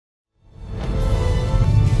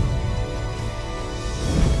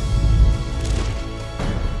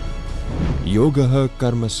Yogah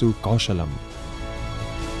Karmasu Kaushalam.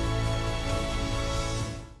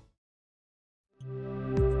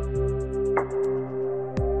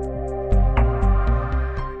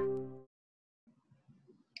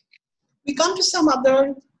 We come to some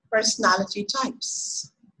other personality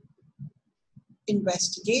types.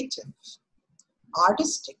 Investigative,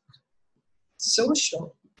 artistic,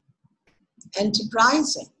 social,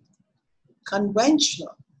 enterprising,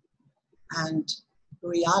 conventional, and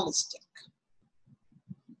realistic.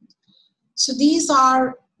 So these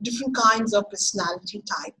are different kinds of personality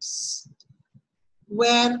types,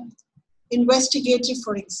 where investigative,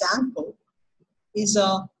 for example, is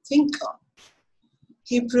a thinker.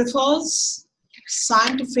 He prefers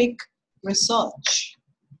scientific research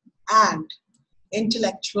and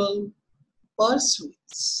intellectual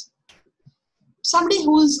pursuits. Somebody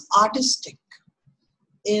who is artistic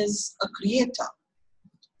is a creator.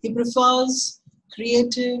 He prefers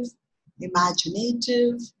creative,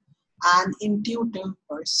 imaginative, and intuitive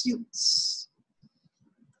pursuits.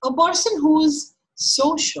 A person who is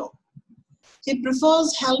social, he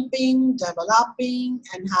prefers helping, developing,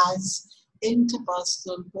 and has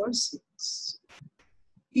interpersonal pursuits.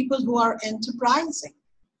 People who are enterprising,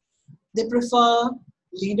 they prefer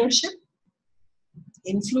leadership,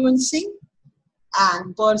 influencing,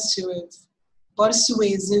 and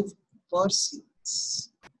persuasive pursuits.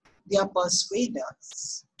 They are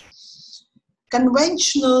persuaders.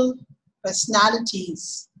 Conventional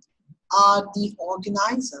personalities are the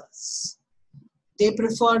organizers. They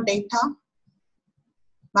prefer data,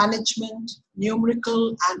 management,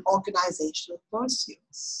 numerical, and organizational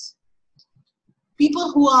pursuits.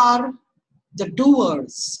 People who are the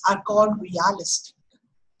doers are called realistic.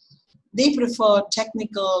 They prefer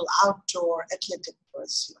technical, outdoor, athletic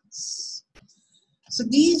pursuits. So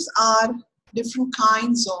these are different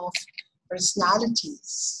kinds of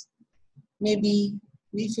personalities. Maybe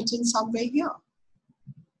we fit in somewhere here.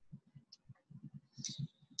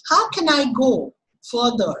 How can I go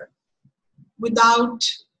further without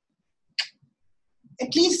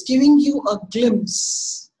at least giving you a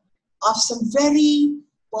glimpse of some very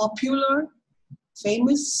popular,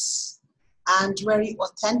 famous, and very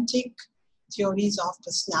authentic theories of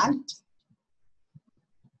personality?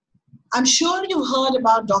 I'm sure you heard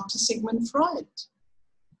about Dr. Sigmund Freud.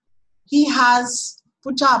 He has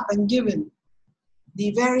put up and given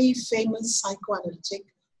the very famous psychoanalytic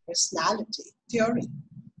personality theory.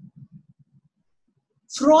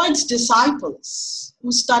 Freud's disciples who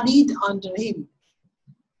studied under him,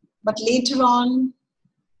 but later on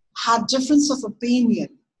had difference of opinion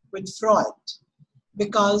with Freud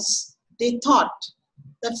because they thought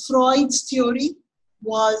that Freud's theory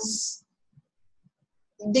was,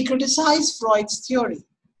 they criticized Freud's theory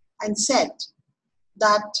and said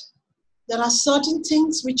that there are certain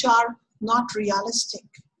things which are not realistic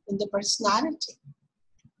in the personality.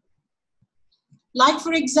 Like,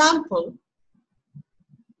 for example,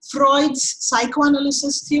 Freud's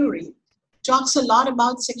psychoanalysis theory talks a lot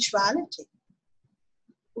about sexuality,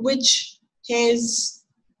 which his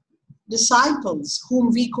disciples,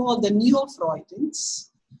 whom we call the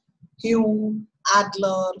Neo-Freudians, Hume,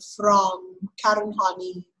 Adler, Fromm, Karen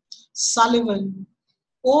Horney, Sullivan,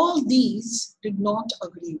 all these did not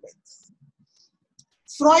agree with.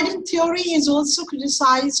 Freudian theory is also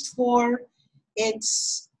criticized for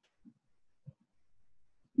its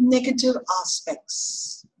negative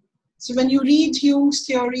aspects. So when you read Hume's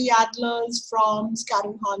theory, Adler's, Fromm's,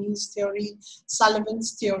 Karen Horney's theory,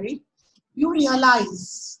 Sullivan's theory, you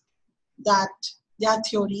realize that their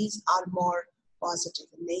theories are more positive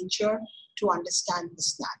in nature to understand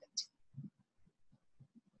personality.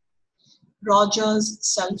 Rogers'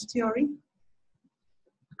 self-theory,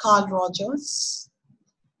 Carl Rogers,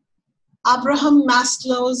 Abraham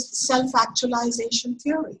Maslow's self-actualization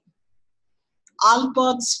theory,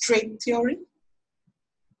 Alpert's trait theory,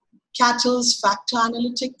 Cattell's factor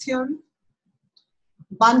analytic theory,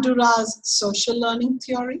 Bandura's social learning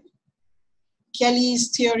theory,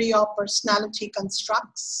 Kelly's theory of personality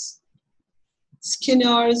constructs,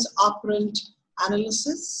 Skinner's operant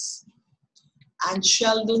analysis, and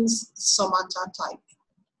Sheldon's somata type.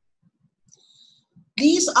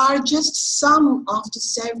 These are just some of the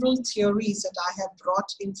several theories that I have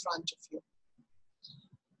brought in front of you.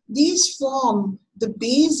 These form the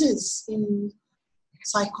basis in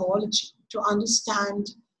psychology to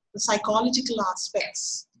understand the psychological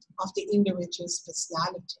aspects of the individual's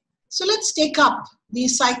personality. So let's take up the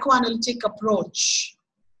psychoanalytic approach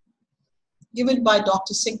given by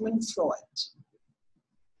Dr. Sigmund Freud.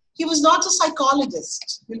 He was not a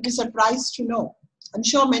psychologist, you'll be surprised to know. I'm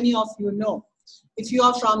sure many of you know. If you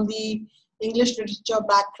are from the English literature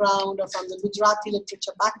background or from the Gujarati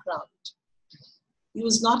literature background. He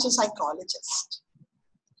was not a psychologist.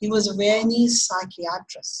 He was a Viennese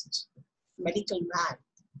psychiatrist, medical man.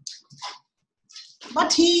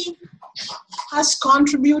 But he has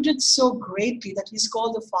contributed so greatly that he's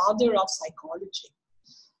called the father of psychology.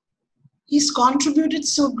 He's contributed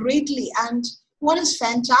so greatly, and what is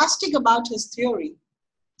fantastic about his theory,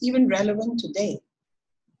 even relevant today,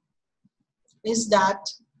 is that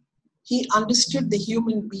he understood the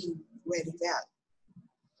human being very well.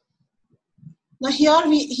 Now here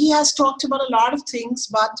he has talked about a lot of things,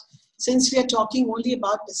 but since we are talking only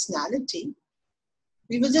about personality,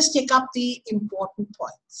 we will just take up the important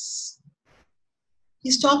points.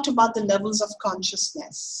 He's talked about the levels of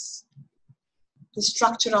consciousness, the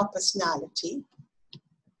structure of personality,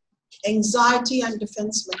 anxiety and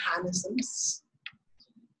defense mechanisms,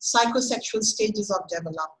 psychosexual stages of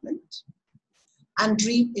development, and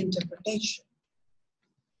dream interpretation.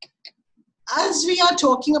 As we are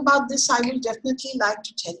talking about this, I will definitely like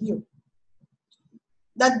to tell you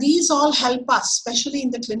that these all help us, especially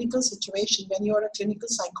in the clinical situation, when you are a clinical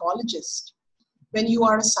psychologist, when you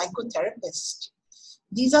are a psychotherapist.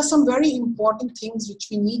 These are some very important things which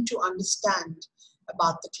we need to understand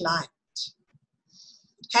about the client.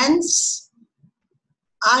 Hence,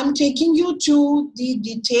 I'm taking you to the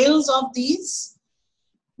details of these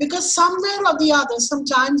because somewhere or the other,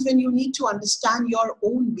 sometimes when you need to understand your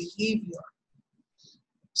own behavior,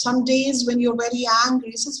 some days when you're very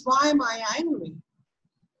angry, says, why am I angry?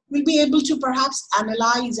 You'll be able to perhaps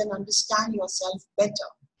analyze and understand yourself better.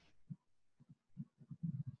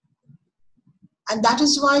 And that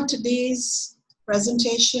is why today's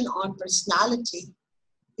presentation on personality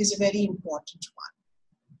is a very important one.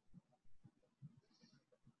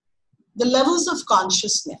 The levels of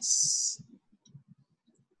consciousness.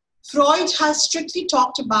 Freud has strictly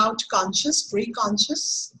talked about conscious,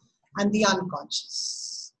 pre-conscious, and the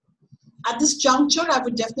unconscious. At this juncture, I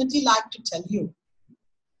would definitely like to tell you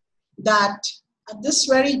that at this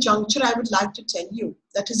very juncture, I would like to tell you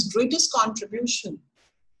that his greatest contribution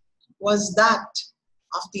was that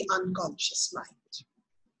of the unconscious mind.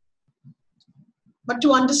 But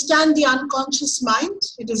to understand the unconscious mind,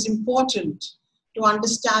 it is important to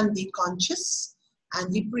understand the conscious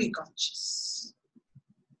and the pre-conscious.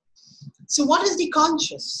 So what is the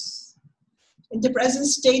conscious? In the present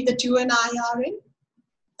state that you and I are in,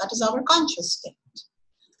 that is our conscious state,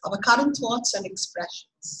 our current thoughts and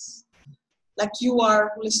expressions. Like you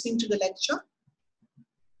are listening to the lecture,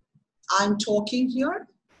 I'm talking here.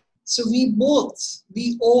 So we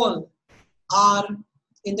all are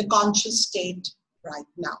in the conscious state right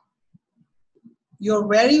now. You're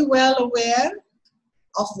very well aware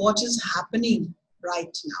of what is happening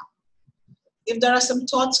right now. If there are some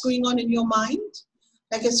thoughts going on in your mind,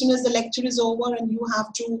 like as soon as the lecture is over and you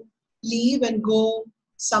have to leave and go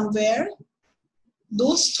somewhere,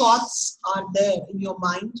 those thoughts are there in your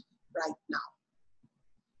mind right now.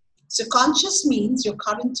 So conscious means your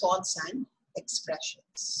current thoughts and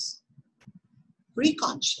expressions.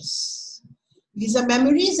 Pre-conscious. These are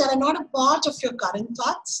memories that are not a part of your current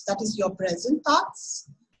thoughts, that is your present thoughts,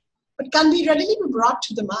 but can be readily be brought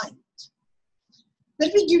to the mind.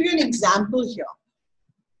 Let me give you an example here.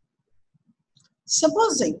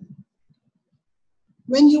 Supposing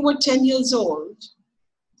when you were 10 years old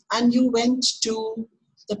and you went to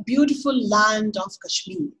the beautiful land of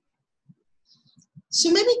Kashmir. So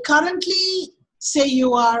maybe currently, say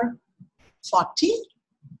you are 40,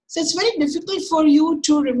 so it's very difficult for you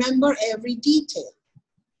to remember every detail.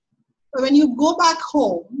 But when you go back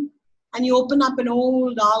home and you open up an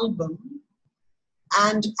old album,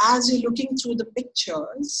 and as you're looking through the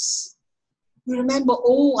pictures, you remember,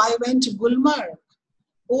 oh, I went to Gulmarg.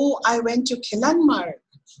 Oh, I went to Kilanmarg.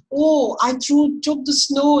 Oh, I took the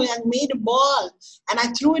snow and made a ball and I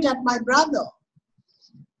threw it at my brother.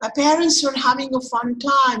 My parents were having a fun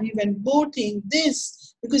time. We went boating,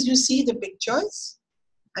 this, because you see the pictures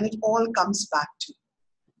and it all comes back to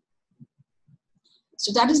you.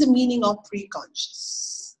 So that is the meaning of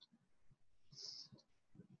pre-conscious.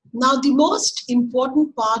 Now, the most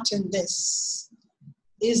important part in this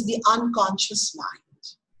is the unconscious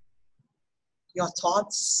mind. Your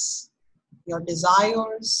thoughts, your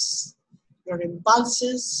desires, your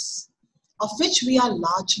impulses, of which we are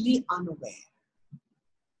largely unaware.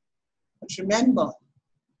 But remember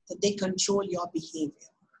that they control your behavior.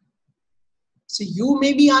 So you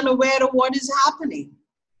may be unaware of what is happening.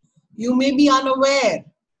 You may be unaware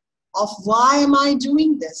of why am I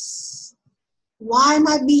doing this? Why am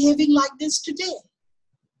I behaving like this today?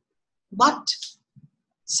 But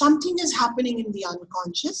something is happening in the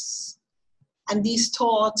unconscious, And these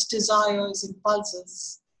thoughts, desires,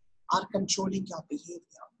 impulses are controlling your behavior.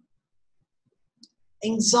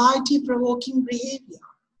 Anxiety-provoking behavior,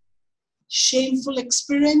 shameful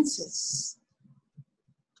experiences,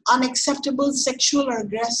 unacceptable sexual or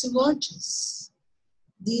aggressive urges.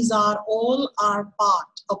 These are all a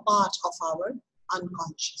part of our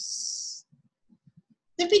unconscious.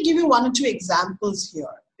 Let me give you one or two examples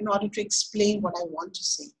here in order to explain what I want to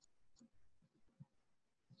say.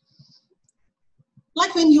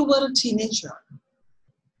 Like when you were a teenager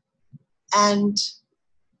and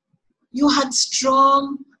you had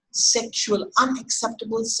strong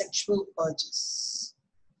unacceptable sexual urges.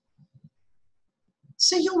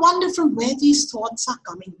 So you wonder from where these thoughts are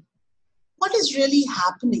coming. What is really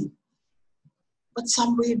happening? But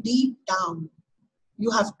somewhere deep down, you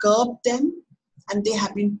have curbed them and they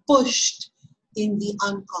have been pushed in the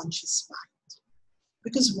unconscious mind.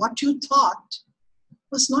 Because what you thought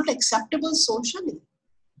was not acceptable socially.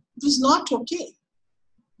 It was not okay.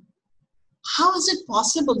 How is it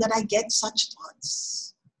possible that I get such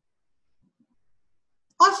thoughts?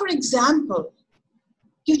 Or for example,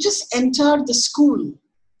 you just entered the school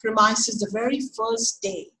premises the very first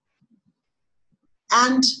day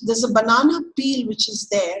and there's a banana peel which is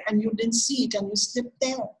there and you didn't see it and you slipped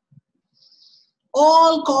there.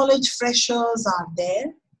 All college freshers are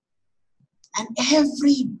there and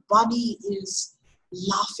everybody is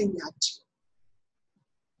laughing at you.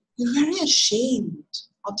 You're very ashamed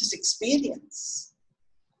of this experience.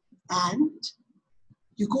 And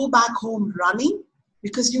you go back home running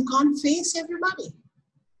because you can't face everybody.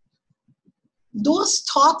 Those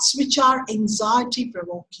thoughts which are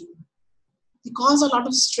anxiety-provoking, they cause a lot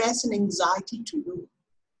of stress and anxiety to you.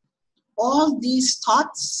 All these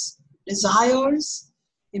thoughts, desires,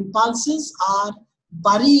 impulses are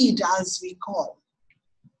buried, as we call,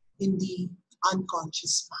 in the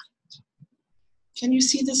unconscious mind. Can you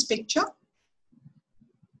see this picture?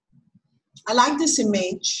 I like this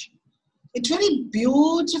image. It very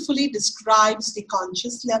beautifully describes the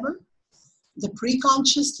conscious level, the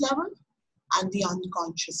pre-conscious level, and the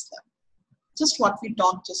unconscious level. Just what we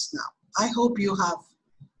talked just now. I hope you have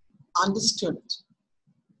understood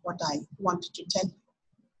what I wanted to tell you.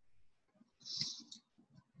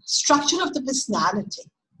 Structure of the personality.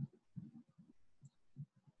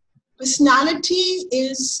 Personality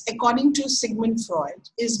is, according to Sigmund Freud,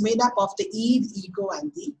 is made up of the id, ego,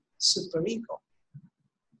 and the superego.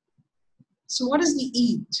 So what is the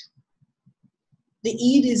id? The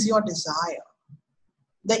id is your desire.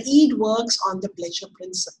 The id works on the pleasure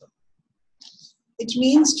principle. It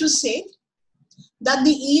means to say that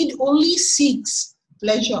the id only seeks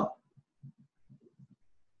pleasure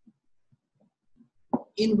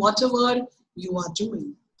in whatever you are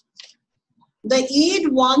doing. The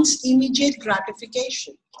id wants immediate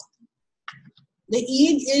gratification. The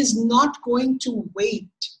id is not going to wait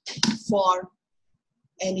for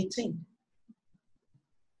anything.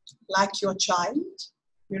 Like your child,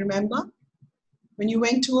 you remember? When you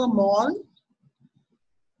went to a mall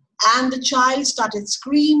and the child started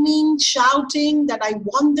screaming, shouting that I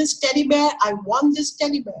want this teddy bear, I want this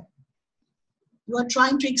teddy bear. You are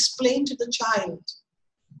trying to explain to the child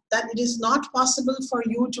that it is not possible for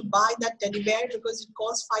you to buy that teddy bear because it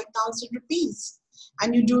costs 5,000 rupees.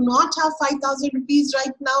 And you do not have 5,000 rupees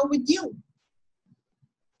right now with you.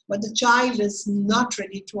 But the child is not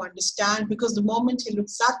ready to understand because the moment he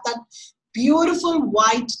looks at that beautiful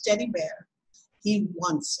white teddy bear, he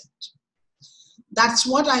wants it. That's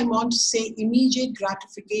what I want to say, immediate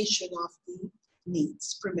gratification of the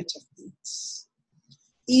needs, primitive needs.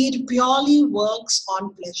 It purely works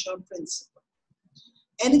on pleasure principle.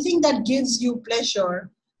 Anything that gives you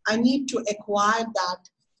pleasure, I need to acquire that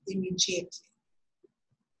immediately.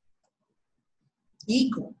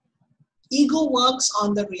 Ego. Ego works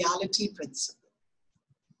on the reality principle.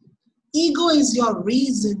 Ego is your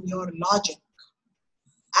reason, your logic,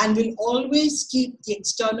 and will always keep the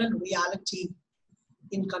external reality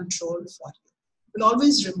in control for you. Will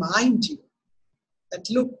always remind you that,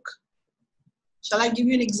 look, shall I give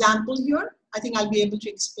you an example here? I think I'll be able to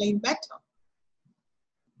explain better.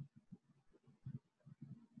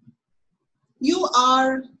 You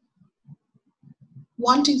are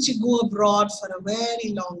wanting to go abroad for a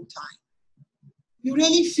very long time. You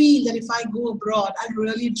really feel that if I go abroad, I'll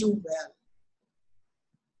really do well.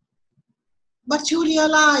 But you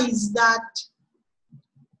realize that,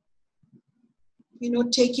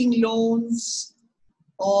 taking loans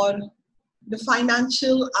or the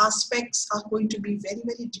financial aspects are going to be very,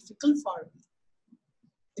 very difficult for me.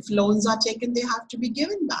 If loans are taken, they have to be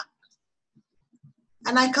given back.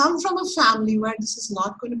 And I come from a family where this is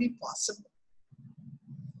not going to be possible.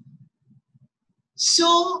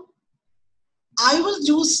 So I will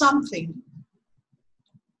do something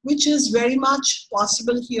which is very much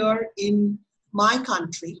possible here in my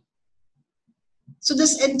country. So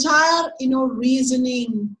this entire,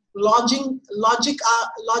 reasoning, logicking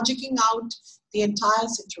out the entire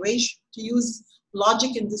situation, to use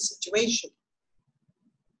logic in this situation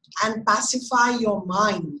and pacify your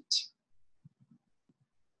mind.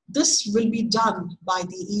 This will be done by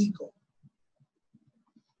the ego.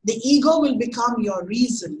 The ego will become your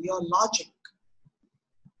reason, your logic,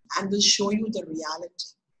 and will show you the reality.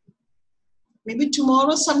 Maybe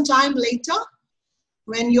tomorrow, sometime later,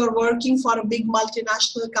 when you're working for a big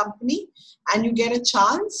multinational company and you get a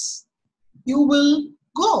chance, you will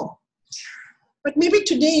go. But maybe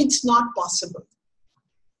today it's not possible.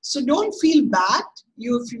 So don't feel bad.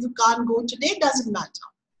 If you can't go today, it doesn't matter.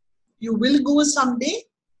 You will go someday,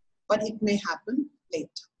 but it may happen later.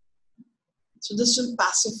 So this will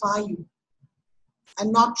pacify you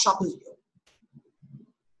and not trouble you.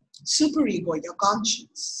 Superego, your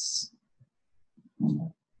conscience.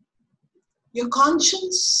 Your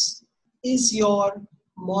conscience is your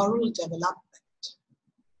moral development.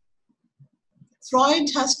 Freud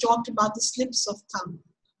has talked about the slips of tongue.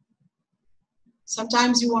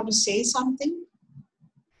 Sometimes you want to say something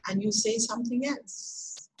and you say something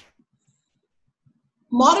else.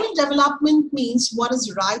 Moral development means what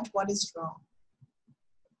is right, what is wrong.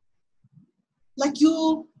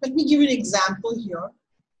 Let me give you an example here.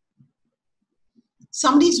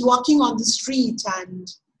 Somebody's walking on the street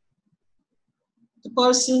and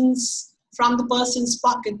from the person's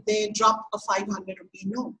pocket, they drop a 500 rupee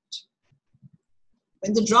note.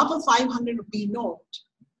 When they drop a 500 rupee note,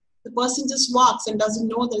 the person just walks and doesn't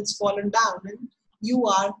know that it's fallen down and you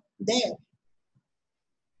are there.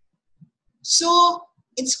 So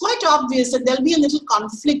it's quite obvious that there'll be a little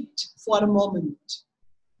conflict for a moment.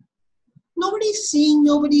 Nobody's seeing,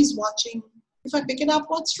 nobody's watching. If I pick it up,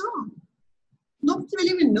 what's wrong? Nobody will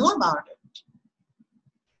even know about it.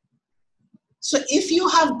 So if you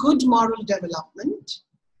have good moral development,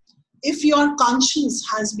 if your conscience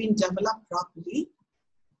has been developed properly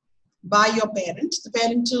by your parent, the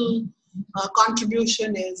parental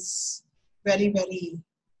contribution is very, very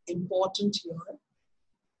important here.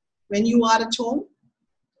 When you are at home,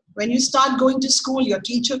 when you start going to school, your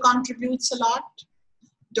teacher contributes a lot.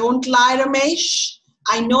 Don't lie, Ramesh.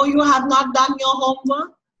 I know you have not done your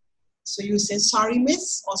homework. So you say, sorry,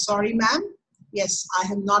 miss, or sorry, ma'am. Yes, I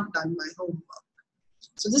have not done my homework.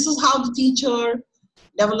 So this is how the teacher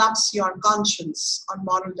develops your conscience on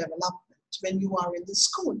moral development when you are in the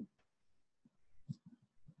school.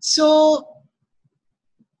 So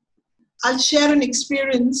I'll share an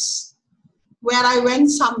experience where I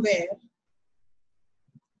went somewhere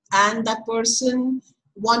and that person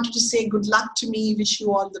wanted to say good luck to me, wish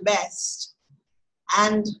you all the best.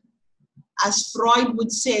 And as Freud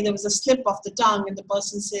would say, there was a slip of the tongue and the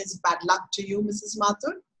person says, bad luck to you, Mrs.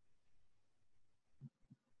 Mathur.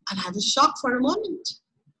 And I was shocked for a moment.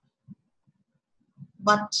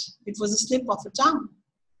 But it was a slip of a tongue.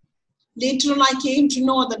 Later on, I came to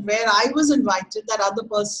know that where I was invited, that other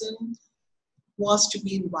person was to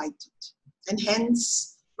be invited. And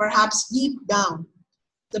hence, perhaps deep down,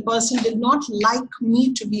 the person did not like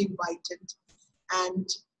me to be invited and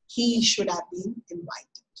he should have been invited.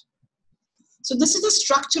 So this is the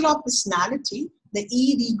structure of personality, the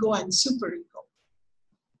id, ego, and superego.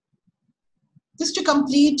 Just to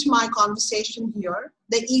complete my conversation here,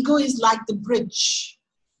 the ego is like the bridge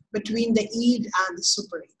between the id and the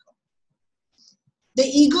superego. The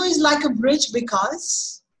ego is like a bridge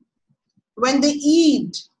because when the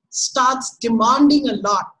id starts demanding a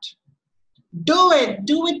lot, do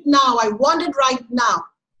it now, I want it right now,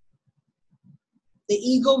 the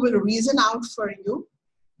ego will reason out for you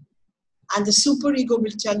and the superego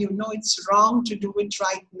will tell you, no, it's wrong to do it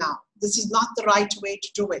right now. This is not the right way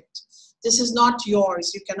to do it. This is not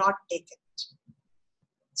yours, you cannot take it.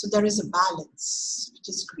 So there is a balance which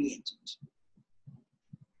is created.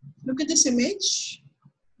 Look at this image.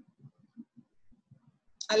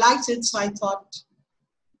 I liked it, so I thought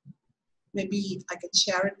maybe I could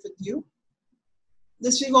share it with you.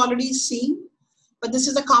 This we've already seen, but this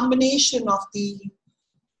is a combination of the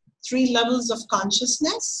 3 levels of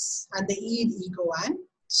consciousness and the id, ego, and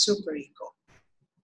superego.